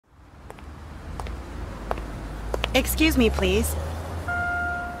Excuse me, please.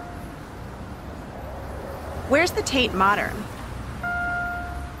 Where's the Tate Modern?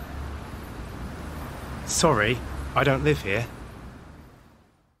 Sorry, I don't live here.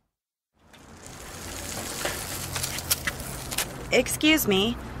 Excuse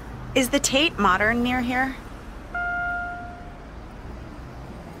me, is the Tate Modern near here?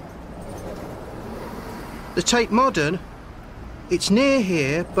 The Tate Modern? It's near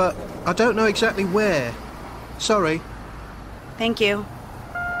here, but I don't know exactly where. Sorry. Thank you.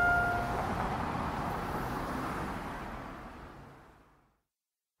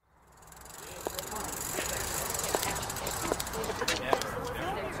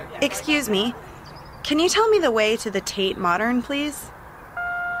 Excuse me, can you tell me the way to the Tate Modern, please?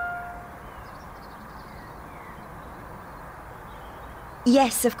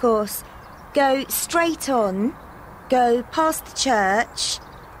 Yes, of course. Go straight on, go past the church,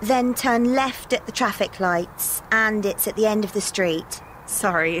 then turn left at the traffic lights, and it's at the end of the street.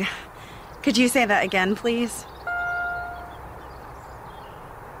 Sorry. Could you say that again, please?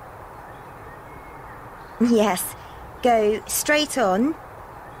 Yes. Go straight on,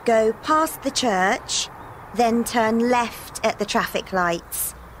 go past the church, then turn left at the traffic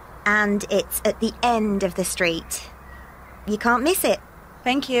lights, and it's at the end of the street. You can't miss it.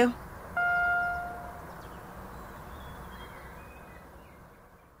 Thank you.